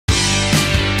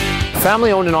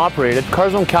Family owned and operated,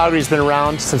 CarZone Calgary has been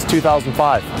around since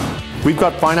 2005. We've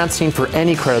got financing for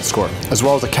any credit score, as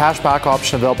well as a cashback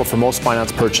option available for most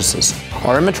finance purchases.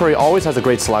 Our inventory always has a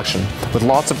great selection, with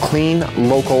lots of clean,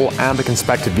 local, AMBIC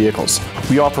inspected vehicles.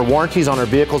 We offer warranties on our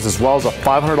vehicles as well as a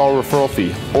 $500 referral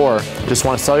fee, or just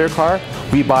want to sell your car?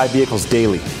 We buy vehicles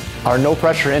daily. Our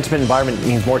no-pressure, intimate environment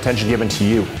means more attention given to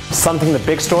you, something the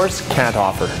big stores can't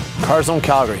offer. CarZone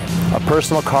Calgary, a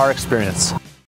personal car experience.